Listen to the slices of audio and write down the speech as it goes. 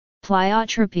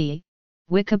Pleiotropy,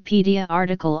 Wikipedia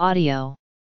article audio.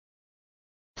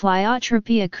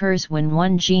 Pleiotropy occurs when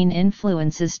one gene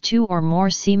influences two or more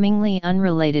seemingly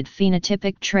unrelated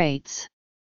phenotypic traits.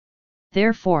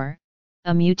 Therefore,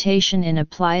 a mutation in a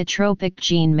pleiotropic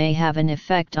gene may have an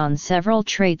effect on several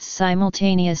traits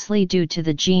simultaneously due to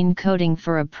the gene coding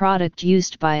for a product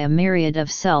used by a myriad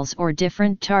of cells or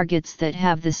different targets that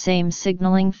have the same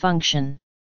signaling function.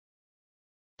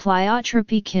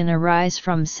 Pleiotropy can arise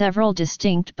from several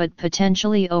distinct but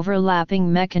potentially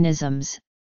overlapping mechanisms,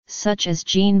 such as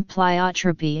gene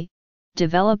pleiotropy,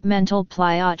 developmental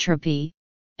pleiotropy,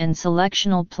 and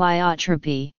selectional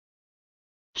pleiotropy.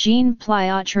 Gene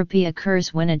pleiotropy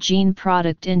occurs when a gene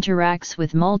product interacts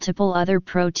with multiple other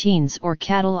proteins or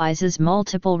catalyzes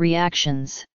multiple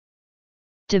reactions.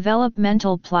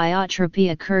 Developmental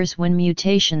pleiotropy occurs when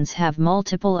mutations have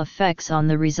multiple effects on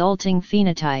the resulting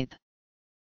phenotype.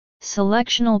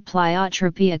 Selectional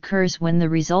pleiotropy occurs when the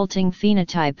resulting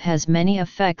phenotype has many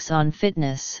effects on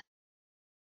fitness.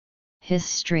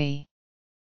 History.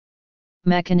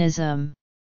 Mechanism.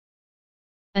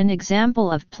 An example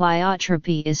of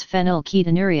pleiotropy is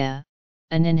phenylketonuria,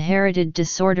 an inherited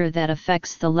disorder that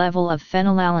affects the level of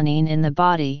phenylalanine in the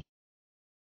body.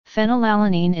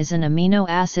 Phenylalanine is an amino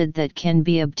acid that can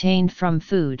be obtained from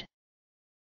food.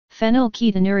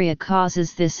 Phenylketonuria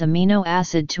causes this amino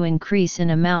acid to increase in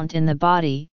amount in the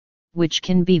body, which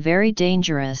can be very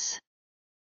dangerous.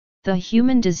 The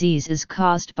human disease is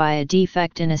caused by a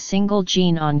defect in a single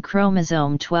gene on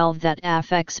chromosome 12 that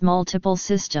affects multiple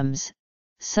systems,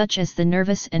 such as the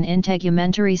nervous and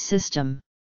integumentary system.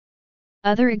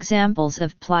 Other examples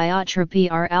of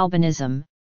pleiotropy are albinism,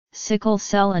 sickle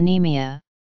cell anemia,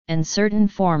 and certain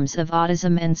forms of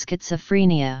autism and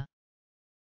schizophrenia.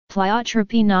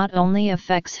 Pleiotropy not only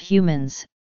affects humans,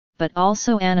 but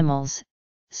also animals,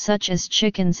 such as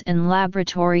chickens and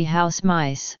laboratory house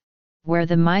mice, where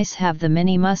the mice have the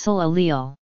mini-muscle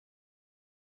allele.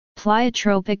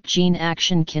 Pleiotropic gene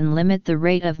action can limit the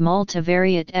rate of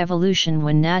multivariate evolution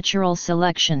when natural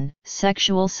selection,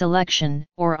 sexual selection,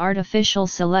 or artificial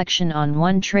selection on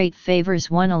one trait favors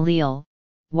one allele,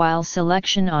 while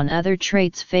selection on other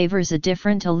traits favors a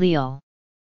different allele.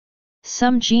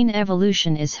 Some gene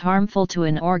evolution is harmful to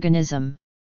an organism.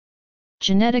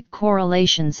 Genetic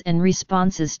correlations and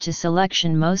responses to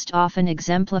selection most often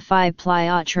exemplify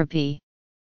pleiotropy.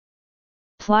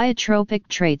 Pleiotropic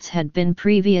traits had been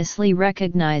previously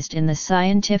recognized in the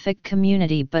scientific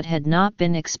community but had not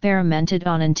been experimented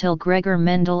on until Gregor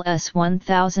Mendel's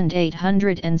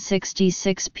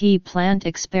 1866 pea plant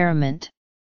experiment.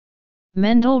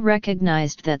 Mendel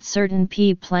recognized that certain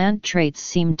pea plant traits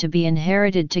seemed to be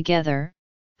inherited together,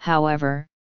 however,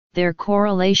 their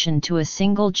correlation to a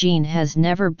single gene has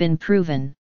never been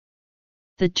proven.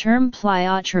 The term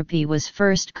pleiotropy was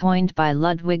first coined by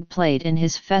Ludwig Plate in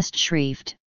his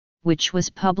Festschrift, which was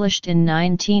published in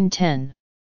 1910.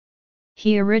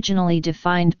 He originally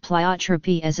defined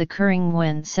pleiotropy as occurring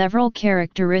when several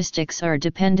characteristics are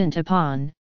dependent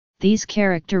upon. These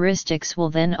characteristics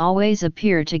will then always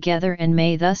appear together and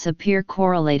may thus appear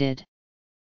correlated.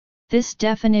 This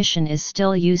definition is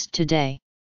still used today.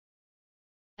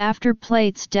 After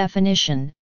Plate's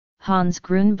definition, Hans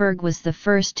Grunberg was the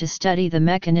first to study the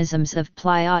mechanisms of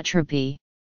pleiotropy.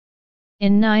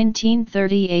 In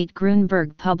 1938,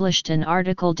 Grunberg published an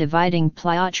article dividing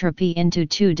pleiotropy into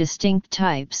two distinct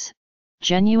types,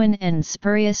 genuine and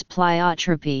spurious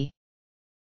pleiotropy.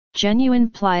 Genuine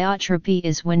pleiotropy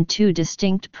is when two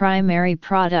distinct primary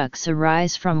products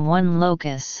arise from one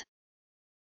locus.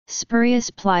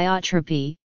 Spurious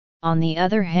pleiotropy, on the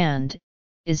other hand,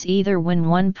 is either when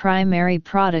one primary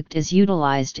product is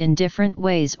utilized in different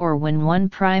ways or when one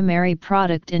primary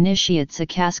product initiates a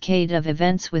cascade of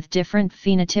events with different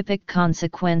phenotypic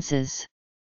consequences.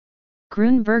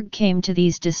 Grunberg came to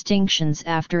these distinctions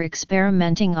after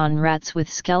experimenting on rats with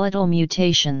skeletal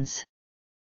mutations.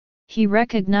 He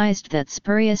recognized that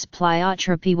spurious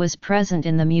pleiotropy was present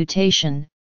in the mutation,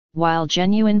 while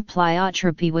genuine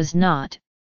pleiotropy was not,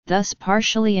 thus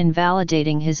partially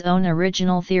invalidating his own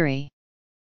original theory.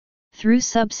 Through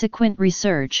subsequent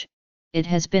research, it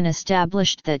has been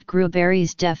established that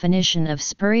Grunberg's definition of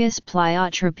spurious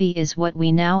pleiotropy is what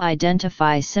we now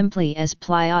identify simply as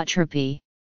pleiotropy.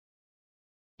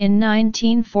 In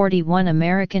 1941,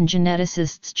 American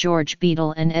geneticists George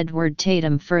Beadle and Edward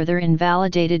Tatum further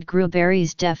invalidated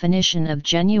Grunberg's definition of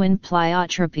genuine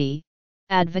pleiotropy,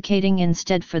 advocating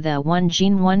instead for the one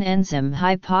gene one enzyme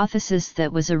hypothesis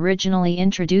that was originally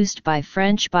introduced by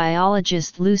French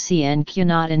biologist Lucien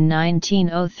Cugnot in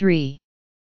 1903.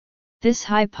 This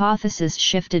hypothesis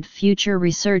shifted future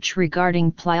research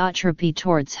regarding pleiotropy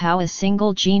towards how a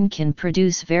single gene can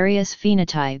produce various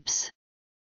phenotypes.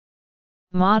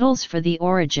 Models for the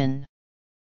origin.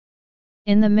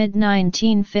 In the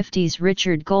mid-1950s,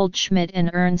 Richard Goldschmidt and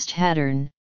Ernst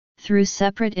Hattern, through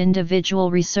separate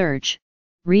individual research,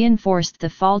 reinforced the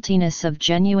faultiness of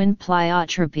genuine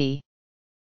pleiotropy.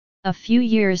 A few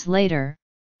years later,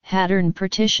 Hattern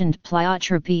partitioned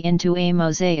pleiotropy into a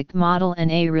mosaic model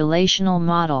and a relational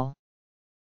model.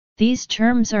 These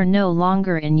terms are no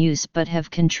longer in use but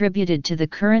have contributed to the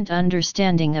current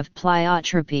understanding of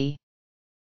pleiotropy.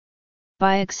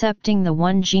 By accepting the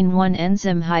one gene one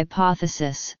enzyme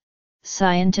hypothesis,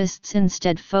 scientists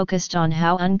instead focused on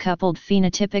how uncoupled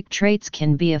phenotypic traits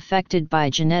can be affected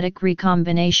by genetic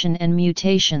recombination and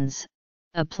mutations,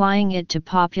 applying it to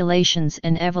populations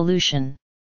and evolution.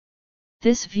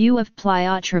 This view of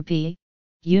pleiotropy,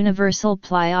 universal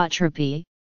pleiotropy,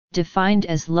 defined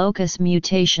as locus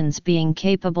mutations being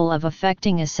capable of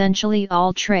affecting essentially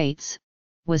all traits,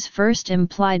 was first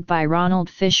implied by Ronald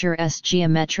Fisher's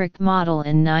geometric model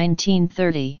in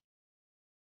 1930.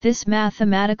 This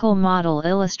mathematical model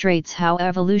illustrates how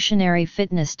evolutionary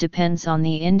fitness depends on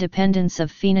the independence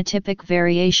of phenotypic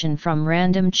variation from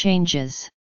random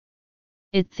changes.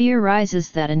 It theorizes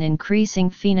that an increasing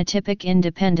phenotypic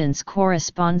independence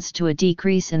corresponds to a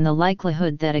decrease in the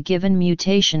likelihood that a given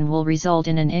mutation will result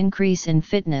in an increase in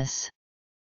fitness.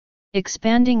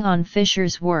 Expanding on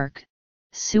Fisher's work,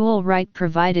 Sewell Wright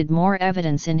provided more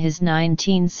evidence in his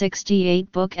 1968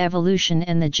 book Evolution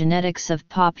and the Genetics of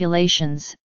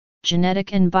Populations,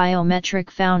 Genetic and Biometric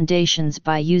Foundations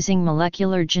by using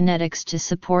molecular genetics to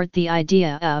support the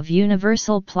idea of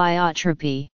universal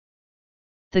pleiotropy.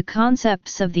 The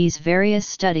concepts of these various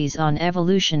studies on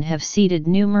evolution have seeded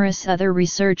numerous other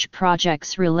research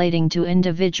projects relating to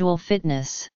individual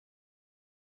fitness.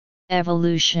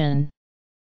 Evolution.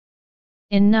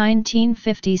 In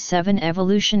 1957,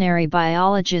 evolutionary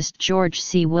biologist George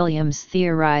C. Williams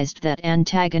theorized that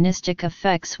antagonistic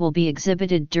effects will be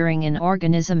exhibited during an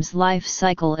organism's life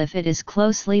cycle if it is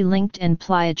closely linked and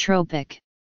pleiotropic.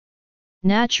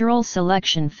 Natural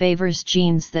selection favors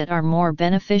genes that are more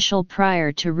beneficial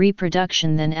prior to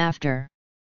reproduction than after.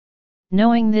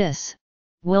 Knowing this,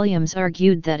 Williams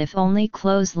argued that if only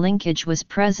close linkage was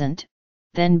present,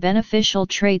 then beneficial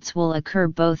traits will occur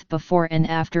both before and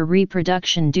after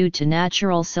reproduction due to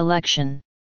natural selection.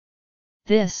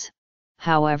 This,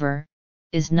 however,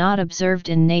 is not observed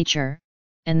in nature,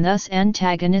 and thus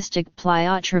antagonistic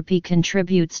pleiotropy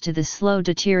contributes to the slow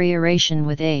deterioration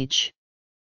with age.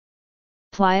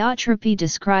 Pleiotropy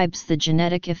describes the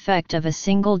genetic effect of a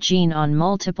single gene on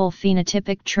multiple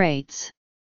phenotypic traits.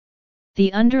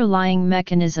 The underlying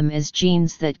mechanism is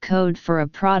genes that code for a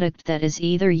product that is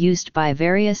either used by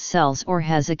various cells or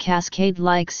has a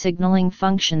cascade-like signaling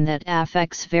function that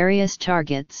affects various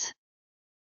targets.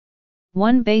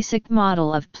 One basic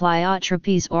model of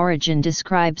pleiotropy's origin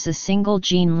describes a single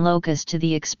gene locus to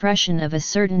the expression of a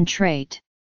certain trait.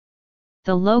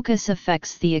 The locus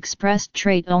affects the expressed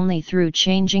trait only through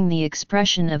changing the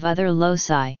expression of other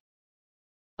loci.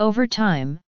 Over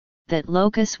time, that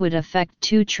locus would affect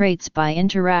two traits by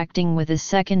interacting with a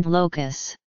second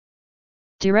locus.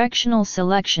 Directional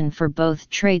selection for both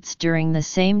traits during the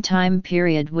same time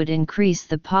period would increase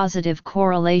the positive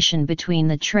correlation between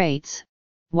the traits,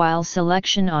 while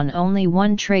selection on only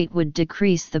one trait would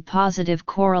decrease the positive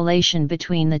correlation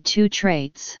between the two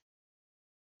traits.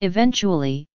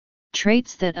 Eventually,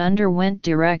 traits that underwent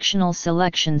directional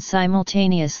selection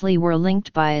simultaneously were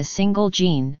linked by a single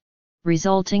gene,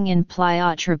 resulting in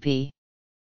pleiotropy.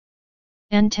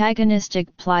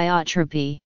 Antagonistic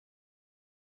pleiotropy.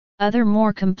 Other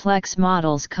more complex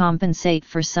models compensate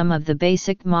for some of the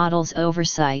basic model's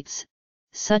oversights,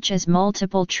 such as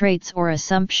multiple traits or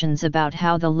assumptions about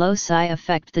how the loci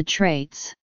affect the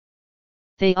traits.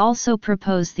 They also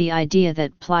propose the idea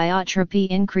that pleiotropy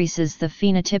increases the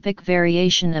phenotypic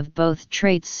variation of both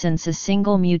traits since a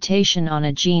single mutation on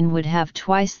a gene would have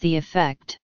twice the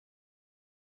effect.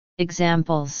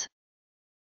 Examples.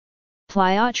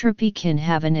 Pleiotropy can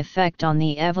have an effect on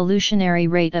the evolutionary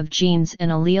rate of genes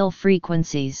and allele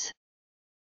frequencies.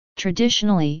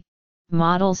 Traditionally,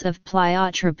 models of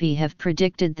pleiotropy have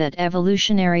predicted that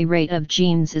evolutionary rate of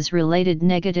genes is related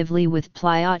negatively with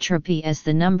pleiotropy. As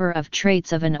the number of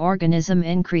traits of an organism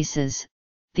increases,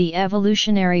 the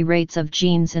evolutionary rates of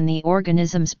genes in the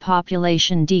organism's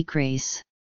population decrease.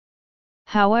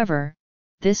 However,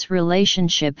 this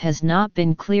relationship has not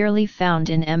been clearly found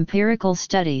in empirical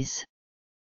studies.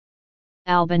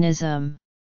 Albinism.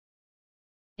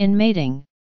 In mating,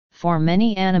 For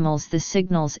many animals, the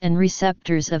signals and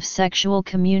receptors of sexual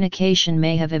communication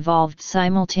may have evolved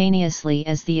simultaneously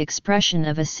as the expression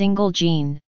of a single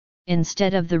gene,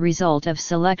 instead of the result of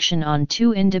selection on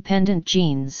two independent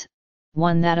genes,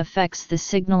 one that affects the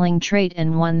signaling trait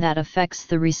and one that affects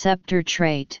the receptor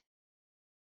trait.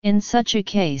 In such a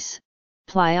case,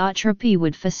 pleiotropy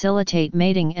would facilitate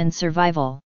mating and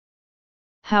survival.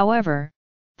 However,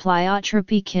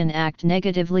 pleiotropy can act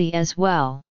negatively as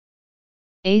well.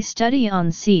 A study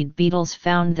on seed beetles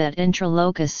found that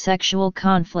intralocus sexual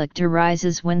conflict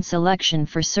arises when selection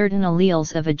for certain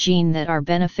alleles of a gene that are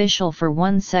beneficial for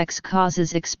one sex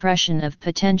causes expression of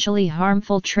potentially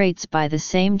harmful traits by the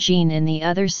same gene in the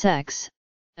other sex,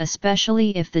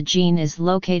 especially if the gene is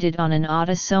located on an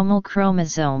autosomal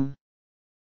chromosome.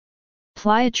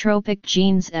 Pleiotropic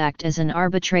genes act as an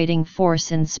arbitrating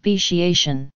force in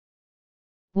speciation.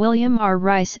 William R.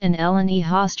 Rice and Ellen E.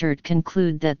 Hostert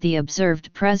conclude that the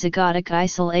observed prezygotic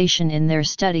isolation in their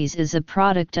studies is a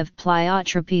product of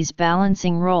pleiotropy's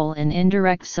balancing role in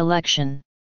indirect selection.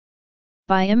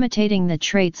 By imitating the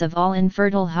traits of all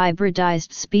infertile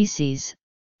hybridized species,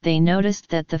 they noticed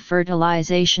that the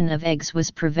fertilization of eggs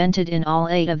was prevented in all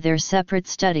 8 of their separate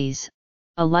studies,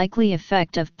 a likely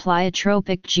effect of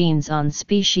pleiotropic genes on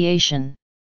speciation.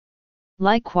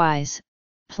 Likewise,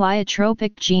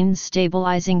 pleiotropic genes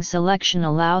stabilizing selection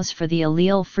allows for the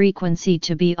allele frequency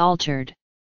to be altered.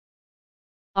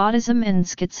 Autism and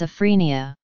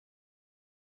schizophrenia.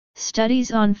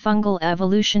 Studies on fungal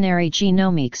evolutionary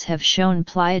genomics have shown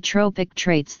pleiotropic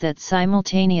traits that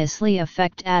simultaneously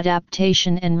affect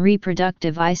adaptation and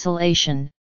reproductive isolation,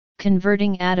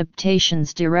 converting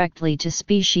adaptations directly to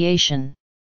speciation.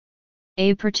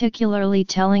 A particularly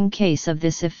telling case of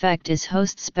this effect is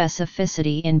host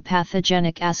specificity in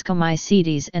pathogenic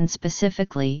Ascomycetes and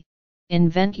specifically, in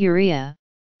Venturia,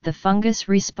 the fungus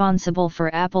responsible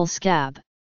for apple scab.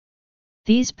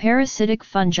 These parasitic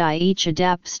fungi each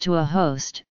adapts to a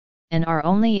host, and are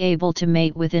only able to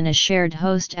mate within a shared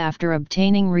host after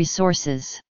obtaining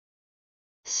resources.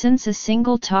 Since a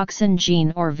single toxin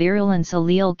gene or virulence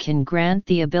allele can grant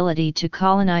the ability to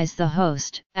colonize the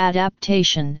host,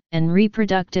 adaptation and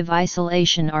reproductive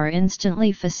isolation are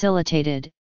instantly facilitated,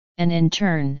 and in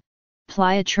turn,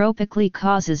 pleiotropically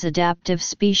causes adaptive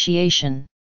speciation.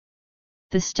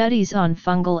 The studies on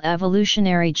fungal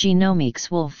evolutionary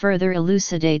genomics will further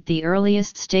elucidate the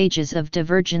earliest stages of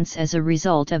divergence as a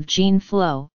result of gene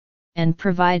flow, and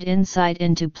provide insight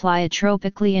into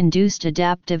pleiotropically induced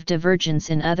adaptive divergence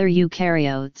in other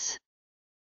eukaryotes.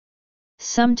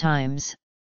 Sometimes,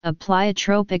 a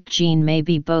pleiotropic gene may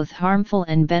be both harmful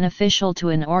and beneficial to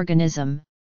an organism,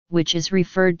 which is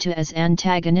referred to as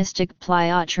antagonistic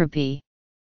pleiotropy.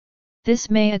 This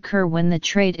may occur when the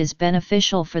trait is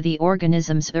beneficial for the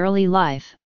organism's early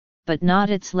life, but not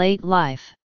its late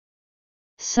life.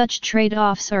 Such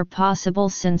trade-offs are possible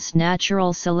since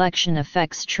natural selection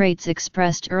affects traits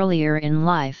expressed earlier in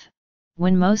life,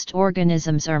 when most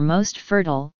organisms are most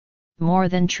fertile, more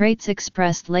than traits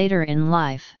expressed later in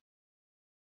life.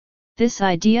 This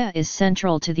idea is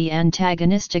central to the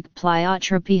antagonistic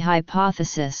pleiotropy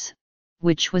hypothesis,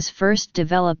 which was first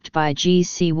developed by G.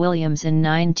 C. Williams in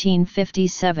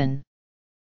 1957.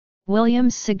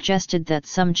 Williams suggested that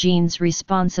some genes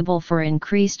responsible for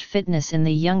increased fitness in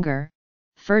the younger,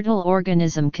 fertile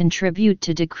organism contribute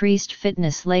to decreased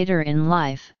fitness later in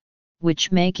life,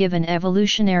 which may give an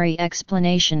evolutionary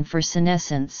explanation for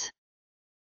senescence.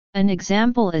 An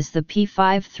example is the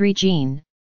p53 gene,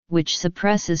 which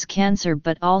suppresses cancer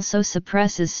but also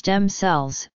suppresses stem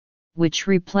cells, which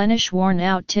replenish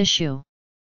worn-out tissue.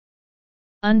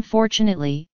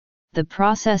 Unfortunately, the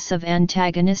process of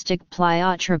antagonistic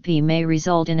pleiotropy may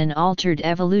result in an altered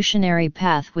evolutionary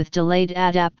path with delayed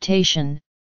adaptation,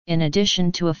 in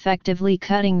addition to effectively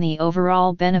cutting the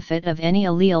overall benefit of any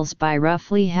alleles by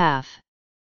roughly half.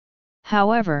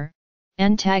 However,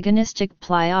 antagonistic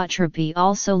pleiotropy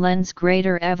also lends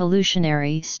greater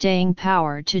evolutionary staying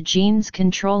power to genes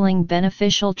controlling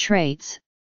beneficial traits,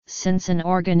 since an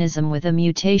organism with a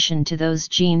mutation to those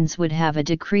genes would have a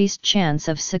decreased chance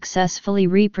of successfully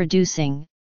reproducing,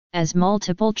 as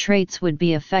multiple traits would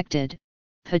be affected,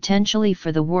 potentially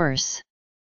for the worse.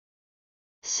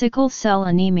 Sickle cell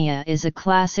anemia is a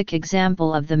classic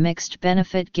example of the mixed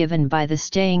benefit given by the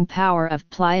staying power of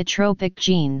pleiotropic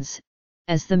genes,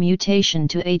 as the mutation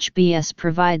to HBS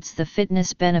provides the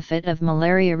fitness benefit of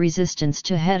malaria resistance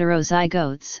to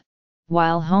heterozygotes,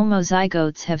 while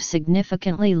homozygotes have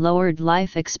significantly lowered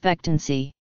life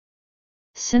expectancy.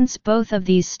 Since both of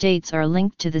these states are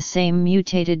linked to the same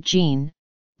mutated gene,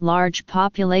 large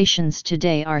populations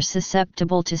today are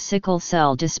susceptible to sickle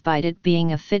cell despite it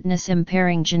being a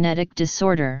fitness-impairing genetic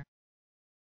disorder.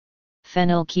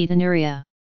 Phenylketonuria.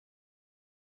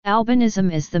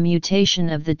 Albinism is the mutation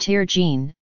of the TYR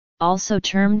gene, also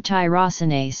termed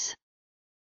tyrosinase.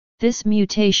 This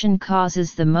mutation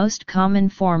causes the most common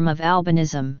form of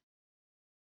albinism.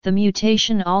 The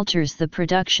mutation alters the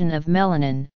production of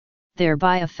melanin,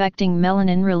 thereby affecting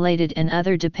melanin-related and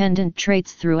other dependent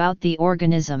traits throughout the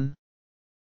organism.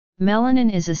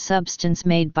 Melanin is a substance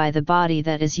made by the body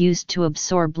that is used to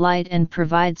absorb light and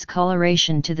provides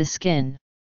coloration to the skin.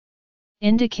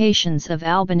 Indications of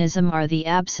albinism are the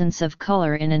absence of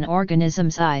color in an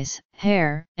organism's eyes,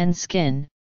 hair, and skin,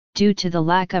 due to the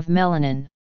lack of melanin.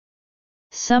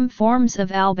 Some forms of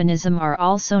albinism are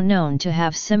also known to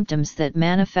have symptoms that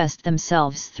manifest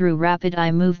themselves through rapid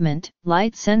eye movement,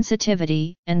 light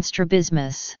sensitivity, and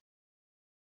strabismus.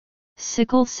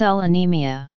 Sickle cell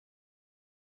anemia.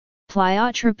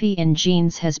 Pleiotropy in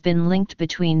genes has been linked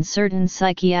between certain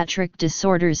psychiatric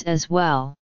disorders as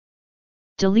well.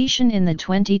 Deletion in the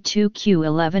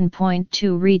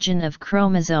 22q11.2 region of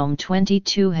chromosome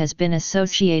 22 has been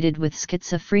associated with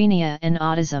schizophrenia and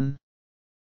autism.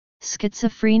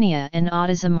 Schizophrenia and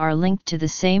autism are linked to the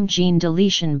same gene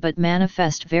deletion but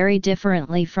manifest very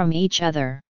differently from each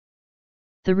other.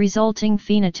 The resulting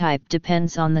phenotype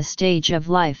depends on the stage of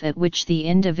life at which the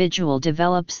individual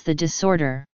develops the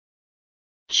disorder.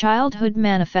 Childhood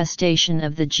manifestation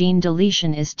of the gene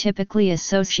deletion is typically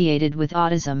associated with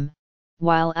autism,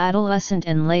 while adolescent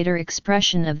and later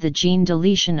expression of the gene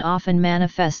deletion often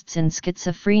manifests in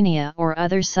schizophrenia or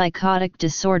other psychotic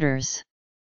disorders.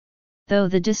 Though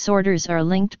the disorders are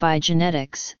linked by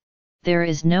genetics, there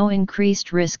is no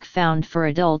increased risk found for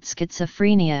adult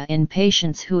schizophrenia in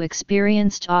patients who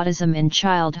experienced autism in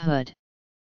childhood.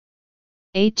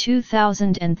 A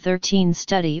 2013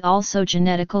 study also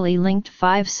genetically linked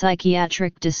 5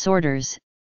 psychiatric disorders,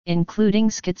 including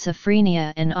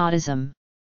schizophrenia and autism.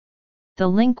 The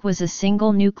link was a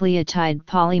single nucleotide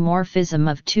polymorphism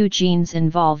of 2 genes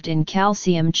involved in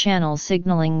calcium channel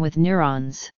signaling with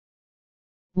neurons.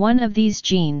 One of these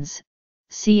genes,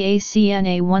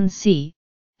 CACNA1C,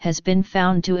 has been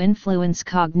found to influence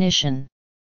cognition.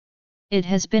 It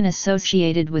has been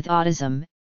associated with autism,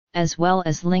 as well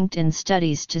as linked in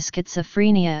studies to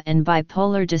schizophrenia and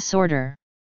bipolar disorder.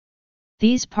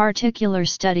 These particular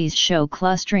studies show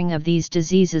clustering of these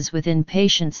diseases within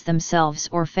patients themselves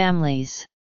or families.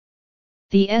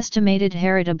 The estimated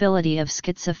heritability of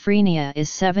schizophrenia is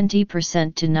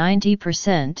 70% to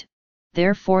 90%,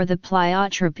 therefore the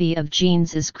pleiotropy of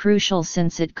genes is crucial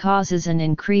since it causes an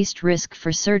increased risk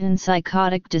for certain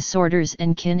psychotic disorders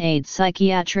and can aid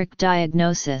psychiatric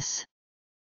diagnosis.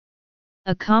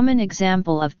 A common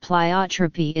example of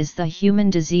pleiotropy is the human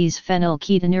disease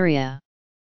phenylketonuria.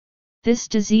 This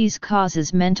disease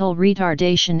causes mental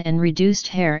retardation and reduced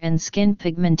hair and skin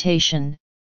pigmentation,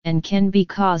 and can be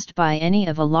caused by any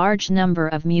of a large number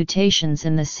of mutations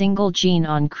in the single gene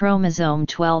on chromosome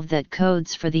 12 that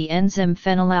codes for the enzyme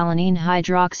phenylalanine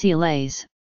hydroxylase,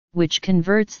 which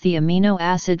converts the amino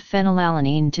acid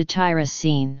phenylalanine to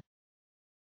tyrosine.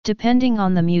 Depending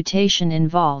on the mutation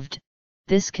involved,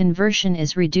 this conversion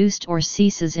is reduced or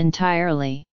ceases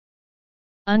entirely.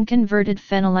 Unconverted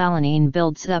phenylalanine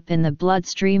builds up in the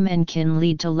bloodstream and can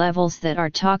lead to levels that are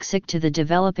toxic to the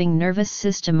developing nervous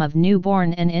system of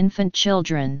newborn and infant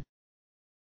children.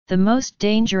 The most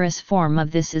dangerous form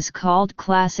of this is called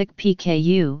classic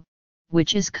PKU,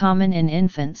 which is common in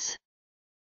infants.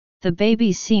 The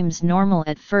baby seems normal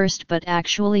at first but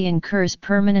actually incurs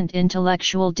permanent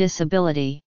intellectual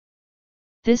disability.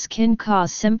 This can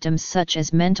cause symptoms such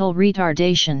as mental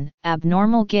retardation,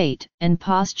 abnormal gait and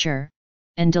posture,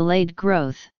 and delayed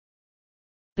growth.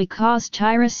 Because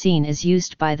tyrosine is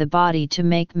used by the body to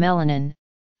make melanin,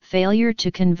 failure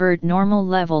to convert normal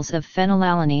levels of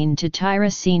phenylalanine to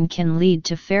tyrosine can lead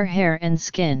to fair hair and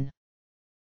skin.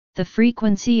 The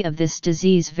frequency of this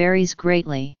disease varies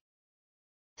greatly.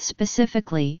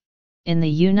 Specifically, in the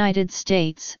United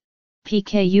States,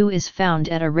 PKU is found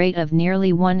at a rate of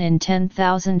nearly 1 in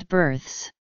 10,000 births.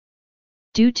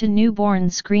 Due to newborn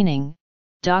screening,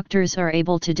 doctors are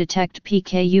able to detect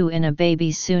PKU in a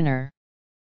baby sooner.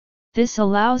 This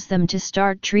allows them to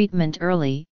start treatment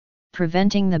early,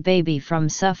 preventing the baby from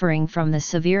suffering from the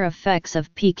severe effects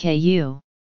of PKU.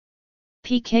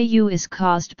 PKU is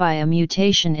caused by a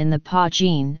mutation in the PA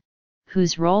gene,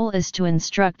 whose role is to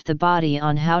instruct the body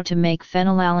on how to make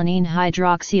phenylalanine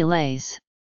hydroxylase.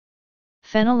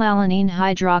 Phenylalanine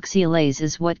hydroxylase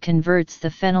is what converts the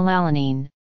phenylalanine,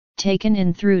 taken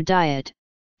in through diet,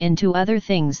 into other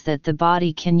things that the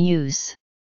body can use.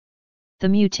 The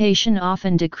mutation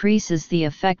often decreases the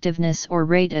effectiveness or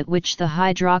rate at which the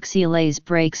hydroxylase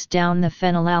breaks down the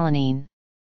phenylalanine.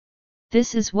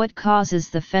 This is what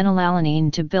causes the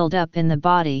phenylalanine to build up in the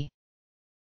body.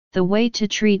 The way to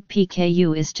treat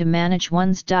PKU is to manage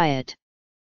one's diet.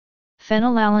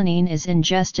 Phenylalanine is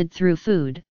ingested through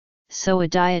food, so a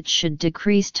diet should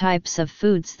decrease types of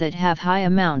foods that have high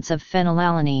amounts of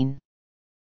phenylalanine.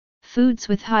 Foods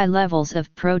with high levels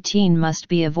of protein must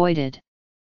be avoided.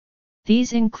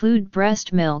 These include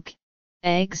breast milk,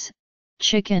 eggs,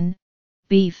 chicken,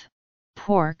 beef,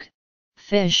 pork,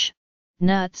 fish,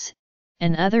 nuts,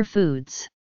 and other foods.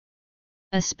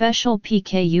 A special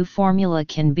PKU formula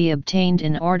can be obtained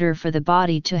in order for the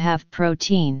body to have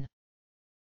protein.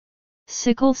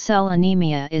 Sickle cell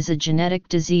anemia is a genetic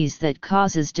disease that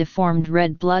causes deformed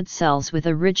red blood cells with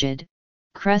a rigid,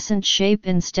 crescent shape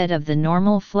instead of the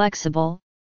normal flexible,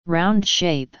 round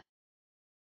shape.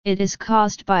 It is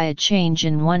caused by a change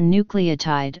in one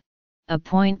nucleotide, a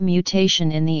point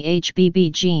mutation in the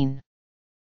HBB gene.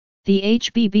 The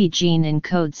HBB gene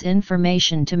encodes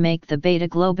information to make the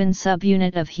beta-globin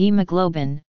subunit of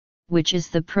hemoglobin, which is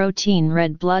the protein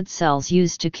red blood cells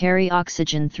use to carry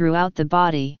oxygen throughout the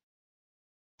body.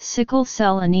 Sickle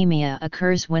cell anemia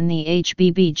occurs when the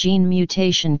HBB gene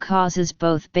mutation causes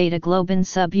both beta-globin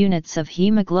subunits of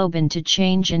hemoglobin to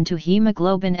change into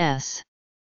hemoglobin S.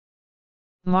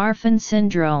 Marfan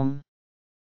syndrome.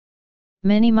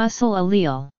 Mini-muscle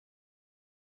allele.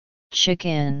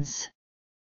 Chickens.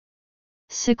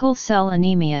 Sickle cell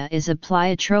anemia is a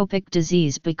pleiotropic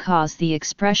disease because the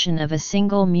expression of a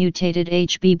single mutated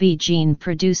HBB gene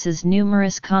produces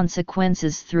numerous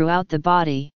consequences throughout the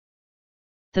body.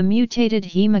 The mutated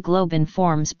hemoglobin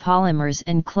forms polymers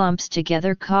and clumps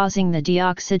together, causing the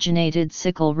deoxygenated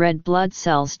sickle red blood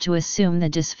cells to assume the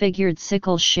disfigured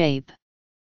sickle shape.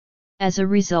 As a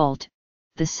result,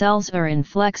 the cells are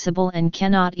inflexible and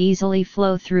cannot easily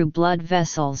flow through blood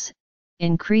vessels,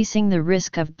 increasing the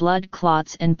risk of blood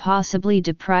clots and possibly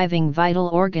depriving vital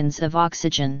organs of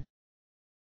oxygen.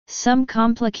 Some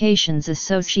complications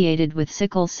associated with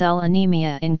sickle cell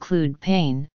anemia include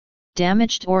pain,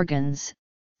 damaged organs,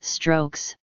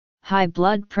 strokes, high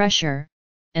blood pressure,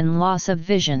 and loss of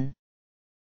vision.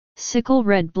 Sickle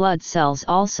red blood cells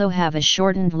also have a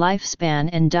shortened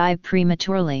lifespan and die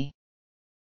prematurely.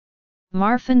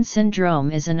 Marfan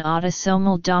syndrome is an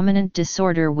autosomal dominant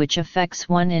disorder which affects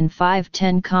 1 in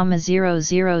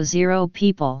 510,000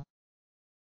 people.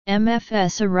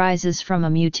 MFS arises from a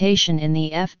mutation in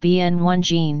the FBN1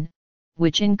 gene,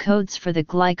 which encodes for the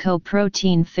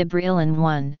glycoprotein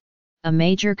fibrillin-1, a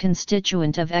major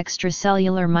constituent of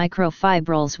extracellular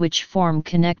microfibrils which form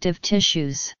connective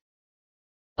tissues.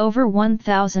 Over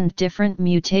 1,000 different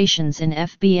mutations in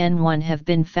FBN1 have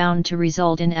been found to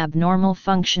result in abnormal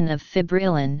function of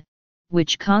fibrillin,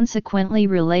 which consequently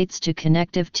relates to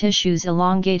connective tissues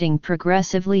elongating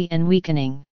progressively and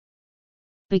weakening.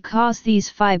 Because these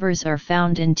fibers are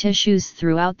found in tissues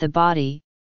throughout the body,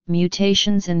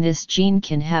 mutations in this gene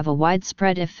can have a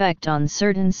widespread effect on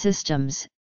certain systems,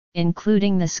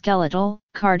 including the skeletal,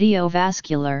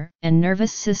 cardiovascular, and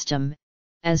nervous system,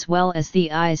 as well as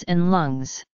the eyes and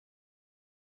lungs.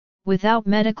 Without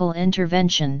medical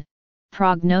intervention,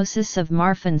 prognosis of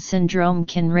Marfan syndrome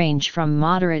can range from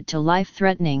moderate to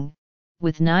life-threatening,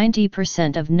 with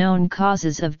 90% of known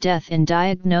causes of death in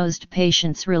diagnosed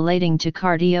patients relating to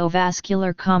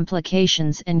cardiovascular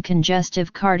complications and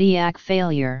congestive cardiac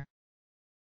failure.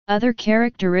 Other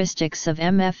characteristics of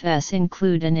MFS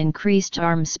include an increased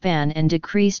arm span and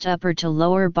decreased upper to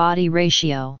lower body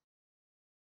ratio.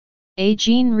 A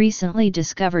gene recently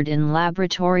discovered in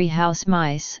laboratory house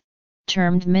mice,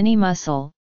 termed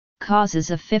mini-muscle,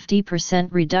 causes a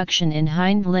 50% reduction in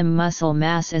hind limb muscle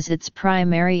mass as its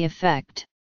primary effect.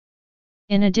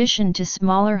 In addition to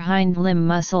smaller hind limb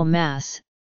muscle mass,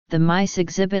 the mice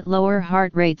exhibit lower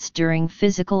heart rates during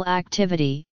physical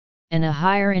activity, and a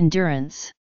higher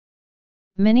endurance.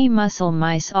 Mini-muscle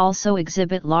mice also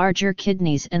exhibit larger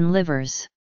kidneys and livers.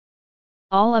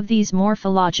 All of these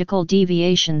morphological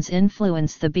deviations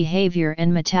influence the behavior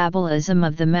and metabolism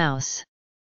of the mouse.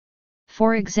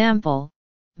 For example,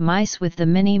 mice with the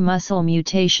mini-muscle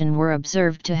mutation were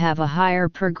observed to have a higher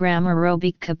per gram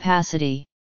aerobic capacity.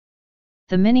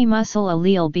 The mini-muscle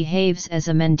allele behaves as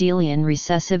a Mendelian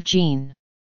recessive gene.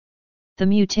 The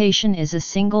mutation is a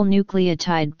single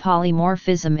nucleotide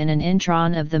polymorphism in an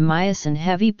intron of the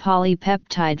myosin-heavy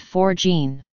polypeptide 4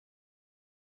 gene.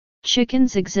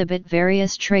 Chickens exhibit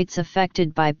various traits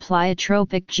affected by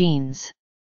pleiotropic genes.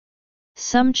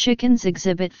 Some chickens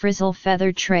exhibit frizzle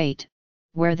feather trait,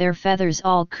 where their feathers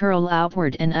all curl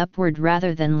outward and upward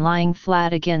rather than lying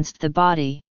flat against the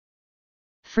body.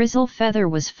 Frizzle feather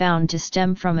was found to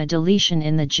stem from a deletion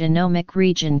in the genomic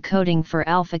region coding for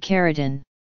alpha-keratin.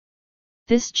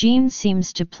 This gene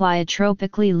seems to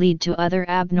pleiotropically lead to other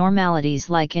abnormalities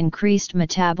like increased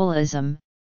metabolism,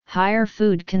 higher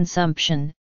food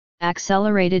consumption,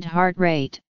 accelerated heart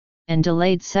rate, and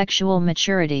delayed sexual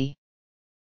maturity.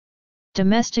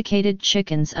 Domesticated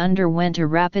chickens underwent a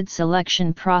rapid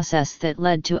selection process that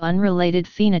led to unrelated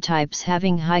phenotypes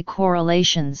having high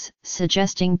correlations,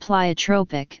 suggesting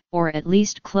pleiotropic, or at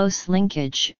least close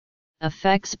linkage,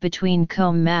 effects between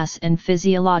comb mass and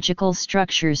physiological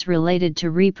structures related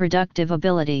to reproductive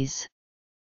abilities.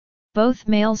 Both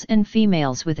males and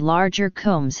females with larger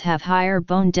combs have higher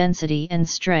bone density and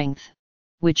strength,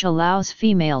 which allows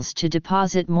females to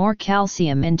deposit more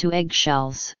calcium into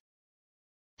eggshells.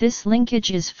 This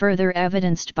linkage is further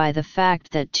evidenced by the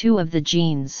fact that two of the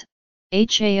genes,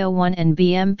 HAO1 and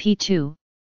BMP2,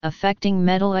 affecting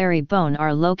medullary bone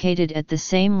are located at the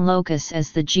same locus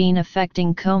as the gene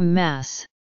affecting comb mass.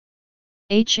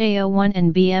 HAO1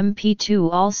 and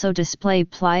BMP2 also display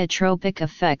pleiotropic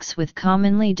effects with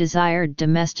commonly desired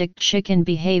domestic chicken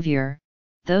behavior.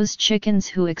 Those chickens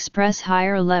who express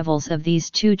higher levels of these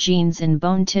two genes in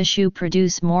bone tissue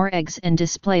produce more eggs and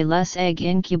display less egg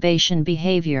incubation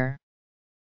behavior.